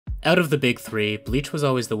Out of the big three, Bleach was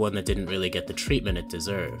always the one that didn't really get the treatment it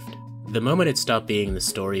deserved. The moment it stopped being the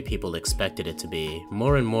story people expected it to be,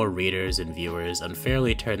 more and more readers and viewers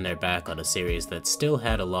unfairly turned their back on a series that still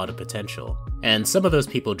had a lot of potential. And some of those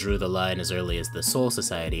people drew the line as early as the Soul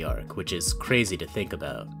Society arc, which is crazy to think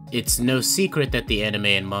about. It's no secret that the anime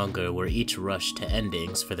and manga were each rushed to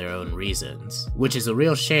endings for their own reasons, which is a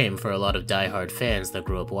real shame for a lot of die-hard fans that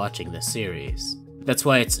grew up watching this series. That's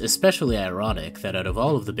why it's especially ironic that out of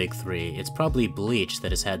all of the big three, it's probably Bleach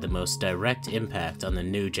that has had the most direct impact on the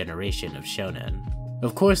new generation of shonen.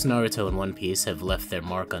 Of course, Naruto and One Piece have left their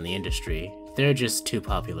mark on the industry, they're just too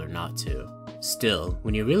popular not to. Still,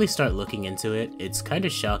 when you really start looking into it, it's kinda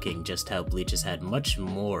shocking just how Bleach has had much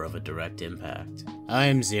more of a direct impact.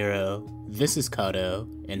 I'm Zero, this is Kato,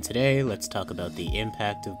 and today let's talk about the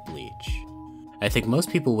impact of Bleach. I think most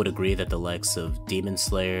people would agree that the likes of Demon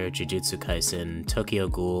Slayer, Jujutsu Kaisen, Tokyo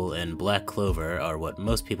Ghoul, and Black Clover are what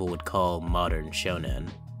most people would call modern shonen.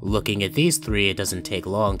 Looking at these three, it doesn't take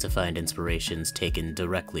long to find inspirations taken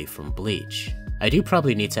directly from Bleach. I do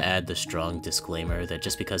probably need to add the strong disclaimer that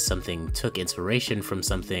just because something took inspiration from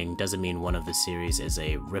something doesn't mean one of the series is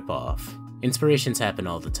a ripoff. Inspirations happen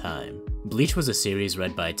all the time. Bleach was a series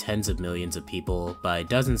read by tens of millions of people, by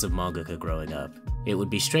dozens of mangaka growing up. It would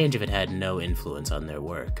be strange if it had no influence on their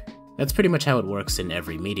work. That's pretty much how it works in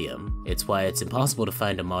every medium. It's why it's impossible to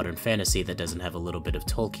find a modern fantasy that doesn't have a little bit of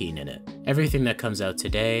Tolkien in it. Everything that comes out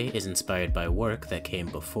today is inspired by work that came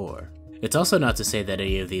before. It's also not to say that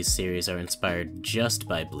any of these series are inspired just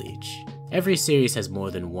by Bleach. Every series has more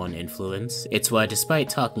than one influence. It's why despite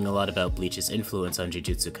talking a lot about Bleach's influence on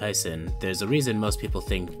Jujutsu Kaisen, there's a reason most people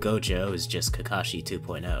think Gojo is just Kakashi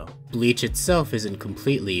 2.0. Bleach itself isn't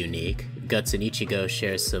completely unique. Guts and Ichigo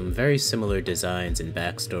share some very similar designs and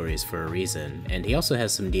backstories for a reason, and he also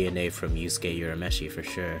has some DNA from Yusuke Urameshi for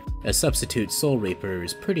sure. A substitute Soul Reaper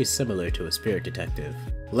is pretty similar to a spirit detective.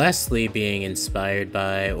 Lastly, being inspired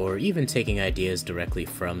by, or even taking ideas directly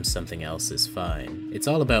from something else is fine. It's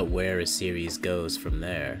all about where a series goes from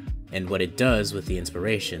there, and what it does with the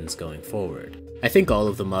inspirations going forward. I think all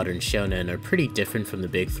of the modern shonen are pretty different from the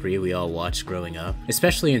big three we all watched growing up,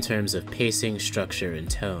 especially in terms of pacing, structure, and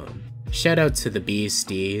tone. Shout out to the Bees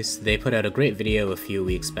Stees, they put out a great video a few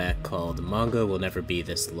weeks back called Manga Will Never Be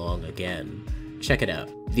This Long Again. Check it out.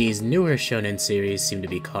 These newer shonen series seem to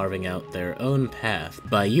be carving out their own path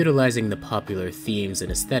by utilizing the popular themes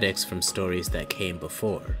and aesthetics from stories that came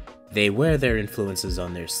before. They wear their influences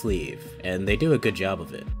on their sleeve, and they do a good job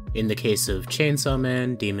of it. In the case of Chainsaw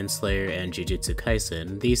Man, Demon Slayer, and Jujutsu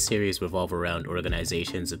Kaisen, these series revolve around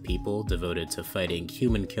organizations of people devoted to fighting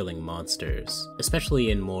human-killing monsters,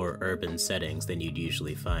 especially in more urban settings than you'd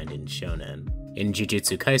usually find in shonen. In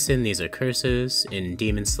Jujutsu Kaisen, these are curses. In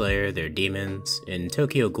Demon Slayer, they're demons. In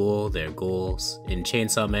Tokyo Ghoul, they're ghouls. In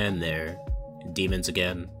Chainsaw Man, they're demons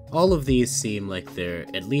again. All of these seem like they're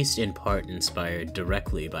at least in part inspired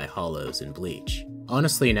directly by Hollows and Bleach.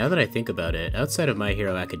 Honestly, now that I think about it, outside of My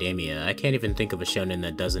Hero Academia, I can't even think of a shonen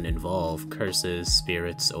that doesn't involve curses,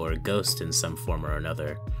 spirits, or ghosts in some form or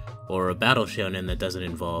another. Or a battle shonen that doesn't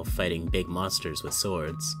involve fighting big monsters with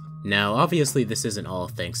swords. Now, obviously this isn't all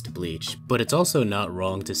thanks to Bleach, but it's also not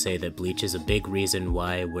wrong to say that Bleach is a big reason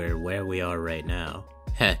why we're where we are right now.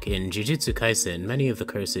 Heck, in Jujutsu Kaisen, many of the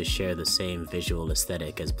curses share the same visual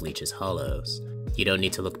aesthetic as Bleach's Hollows. You don't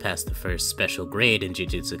need to look past the first special grade in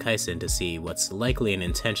Jujutsu Kaisen to see what's likely an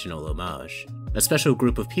intentional homage. A special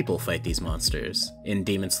group of people fight these monsters. In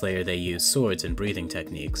Demon Slayer they use swords and breathing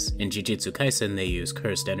techniques. In Jujutsu Kaisen they use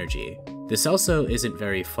cursed energy. This also isn't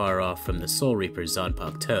very far off from the Soul Reaper's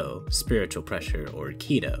Zanpakuto, spiritual pressure, or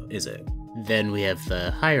Kato, is it? Then we have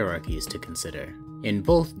the hierarchies to consider. In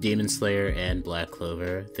both Demon Slayer and Black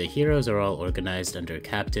Clover, the heroes are all organized under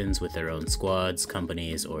captains with their own squads,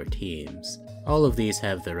 companies, or teams. All of these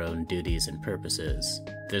have their own duties and purposes.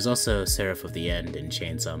 There's also Seraph of the End in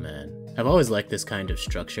Chainsaw Man. I've always liked this kind of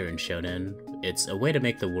structure in shonen. It's a way to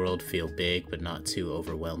make the world feel big but not too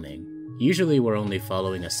overwhelming. Usually we're only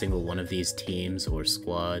following a single one of these teams or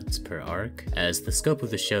squads per arc, as the scope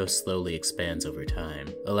of the show slowly expands over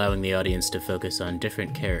time, allowing the audience to focus on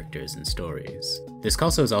different characters and stories. This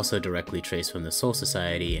also is also directly traced from the Soul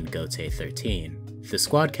Society in Gote 13. The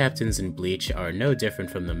squad captains in Bleach are no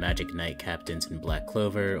different from the Magic Knight captains in Black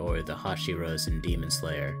Clover or the Hashiros in Demon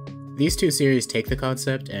Slayer. These two series take the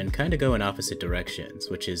concept and kinda go in opposite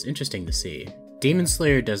directions, which is interesting to see. Demon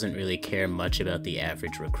Slayer doesn't really care much about the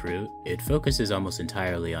average recruit, it focuses almost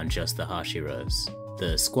entirely on just the Hashiros,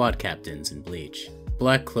 the squad captains in Bleach.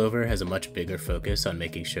 Black Clover has a much bigger focus on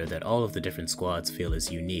making sure that all of the different squads feel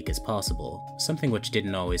as unique as possible, something which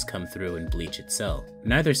didn't always come through in Bleach itself.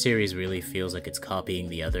 Neither series really feels like it's copying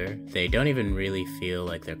the other. They don't even really feel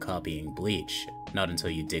like they're copying Bleach, not until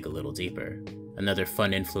you dig a little deeper. Another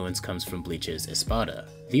fun influence comes from Bleach's Espada.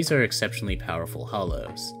 These are exceptionally powerful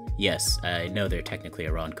hollows. Yes, I know they're technically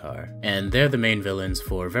a Ronkar, and they're the main villains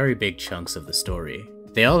for very big chunks of the story.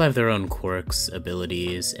 They all have their own quirks,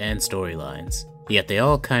 abilities, and storylines, yet they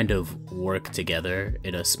all kind of work together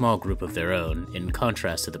in a small group of their own, in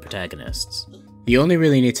contrast to the protagonists. You only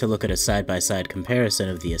really need to look at a side-by-side comparison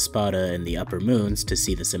of the Espada and the Upper Moons to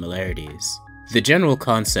see the similarities. The general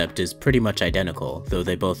concept is pretty much identical, though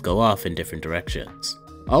they both go off in different directions.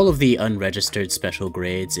 All of the unregistered special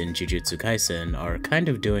grades in Jujutsu Kaisen are kind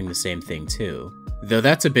of doing the same thing too, though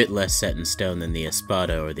that's a bit less set in stone than the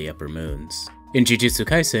Espada or the Upper Moons. In Jujutsu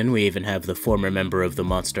Kaisen, we even have the former member of the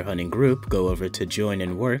monster hunting group go over to join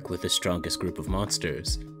and work with the strongest group of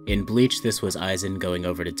monsters. In Bleach, this was Aizen going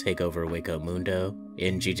over to take over Wako Mundo.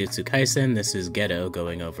 In Jujutsu Kaisen, this is Geto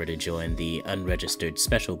going over to join the unregistered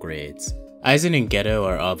special grades. Aizen and Geto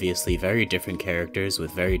are obviously very different characters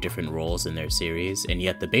with very different roles in their series, and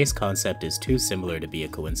yet the base concept is too similar to be a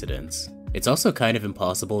coincidence. It's also kind of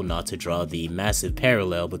impossible not to draw the massive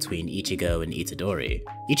parallel between Ichigo and Itadori.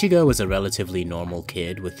 Ichigo was a relatively normal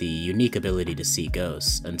kid with the unique ability to see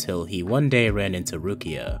ghosts, until he one day ran into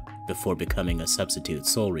Rukia, before becoming a substitute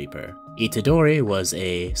Soul Reaper. Itadori was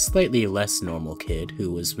a slightly less normal kid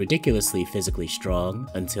who was ridiculously physically strong,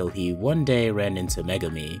 until he one day ran into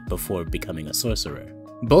Megami, before becoming a sorcerer.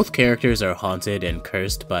 Both characters are haunted and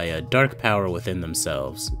cursed by a dark power within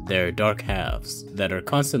themselves, their dark halves, that are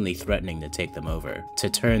constantly threatening to take them over, to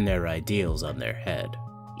turn their ideals on their head.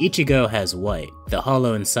 Ichigo has White, the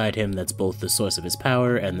hollow inside him that's both the source of his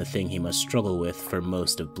power and the thing he must struggle with for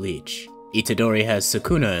most of Bleach. Itadori has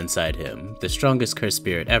Sukuna inside him, the strongest cursed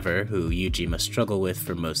spirit ever, who Yuji must struggle with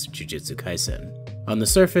for most of Jujutsu Kaisen. On the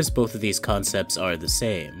surface, both of these concepts are the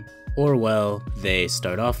same, or well, they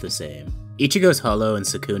start off the same. Ichigo's Hollow and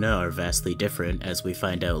Sukuna are vastly different, as we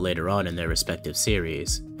find out later on in their respective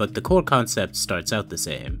series, but the core concept starts out the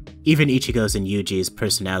same. Even Ichigo's and Yuji's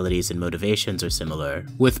personalities and motivations are similar,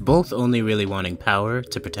 with both only really wanting power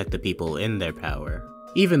to protect the people in their power.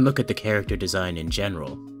 Even look at the character design in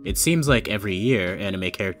general. It seems like every year, anime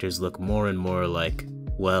characters look more and more like,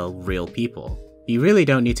 well, real people. You really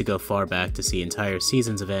don't need to go far back to see entire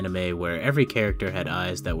seasons of anime where every character had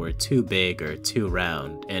eyes that were too big or too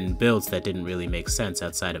round, and builds that didn't really make sense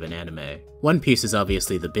outside of an anime. One Piece is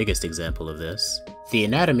obviously the biggest example of this. The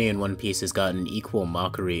anatomy in One Piece has gotten equal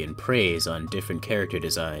mockery and praise on different character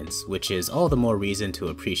designs, which is all the more reason to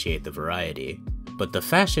appreciate the variety. But the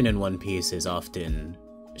fashion in One Piece is often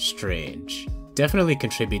strange. Definitely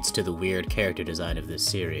contributes to the weird character design of this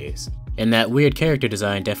series. And that weird character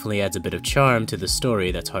design definitely adds a bit of charm to the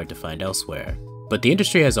story that's hard to find elsewhere. But the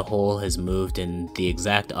industry as a whole has moved in the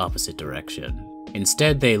exact opposite direction.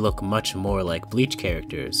 Instead, they look much more like Bleach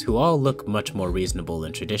characters, who all look much more reasonable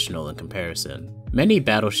and traditional in comparison. Many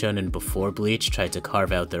battle shonen before Bleach tried to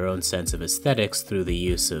carve out their own sense of aesthetics through the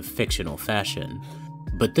use of fictional fashion.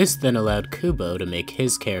 But this then allowed Kubo to make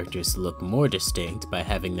his characters look more distinct by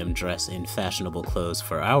having them dress in fashionable clothes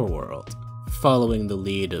for our world, following the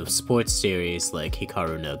lead of sports series like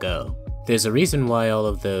Hikaru no Go. There's a reason why all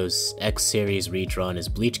of those X-series redrawn as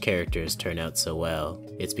Bleach characters turn out so well.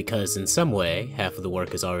 It's because in some way, half of the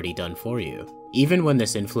work is already done for you. Even when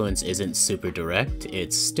this influence isn't super direct,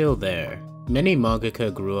 it's still there. Many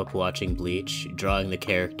mangaka grew up watching Bleach, drawing the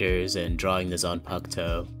characters and drawing the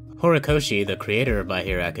Zanpakuto. Horikoshi, the creator of My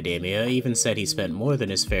Hero Academia, even said he spent more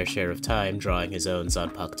than his fair share of time drawing his own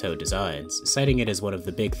Zanpakuto designs, citing it as one of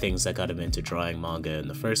the big things that got him into drawing manga in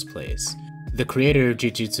the first place. The creator of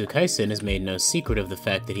Jujutsu Kaisen has made no secret of the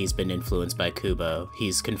fact that he's been influenced by Kubo.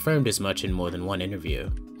 He's confirmed as much in more than one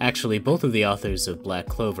interview. Actually, both of the authors of Black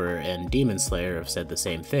Clover and Demon Slayer have said the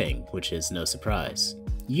same thing, which is no surprise.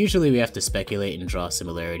 Usually we have to speculate and draw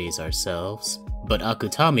similarities ourselves, but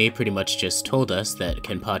Akutami pretty much just told us that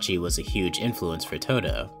Kenpachi was a huge influence for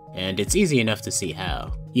Todo, and it's easy enough to see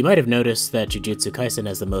how. You might have noticed that Jujutsu Kaisen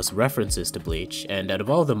has the most references to Bleach, and out of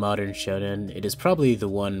all the modern shonen, it is probably the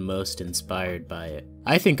one most inspired by it.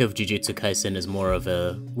 I think of Jujutsu Kaisen as more of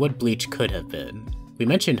a what Bleach could have been. We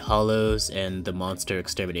mentioned hollows and the monster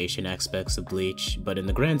extermination aspects of Bleach, but in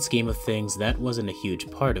the grand scheme of things, that wasn't a huge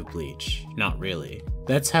part of Bleach. Not really.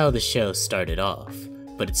 That's how the show started off.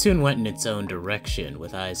 but it soon went in its own direction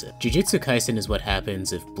with Aizen. Jujutsu Kaisen is what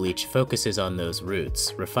happens if Bleach focuses on those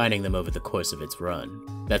roots, refining them over the course of its run.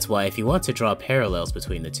 That's why if you want to draw parallels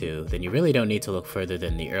between the two, then you really don't need to look further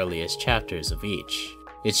than the earliest chapters of each.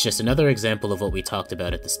 It's just another example of what we talked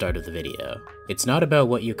about at the start of the video. It's not about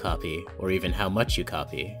what you copy, or even how much you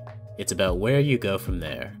copy. It's about where you go from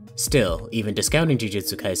there. Still, even discounting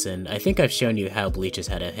Jujutsu Kaisen, I think I've shown you how Bleach has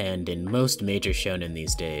had a hand in most major shonen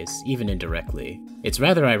these days, even indirectly. It's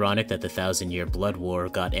rather ironic that the 1000-Year Blood War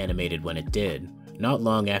got animated when it did, not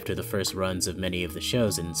long after the first runs of many of the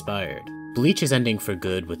shows it inspired. Bleach is ending for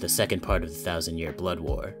good with the second part of the 1000-Year Blood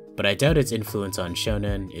War, but I doubt its influence on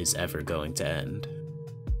shonen is ever going to end.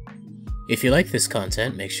 If you like this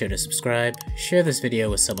content, make sure to subscribe, share this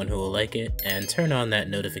video with someone who will like it, and turn on that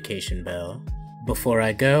notification bell. Before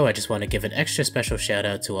I go, I just want to give an extra special shout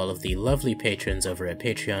out to all of the lovely patrons over at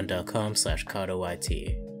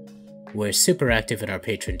patreon.com/KatoYT. We're super active in our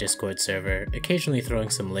patron Discord server, occasionally throwing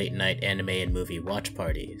some late night anime and movie watch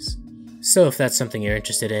parties. So if that's something you're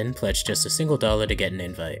interested in, pledge just $1 to get an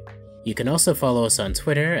invite. You can also follow us on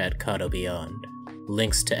Twitter at KatoBeyond.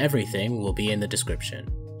 Links to everything will be in the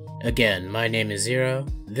description. Again, my name is Zero,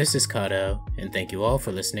 this is Kato, and thank you all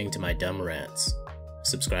for listening to my dumb rants.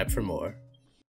 Subscribe for more.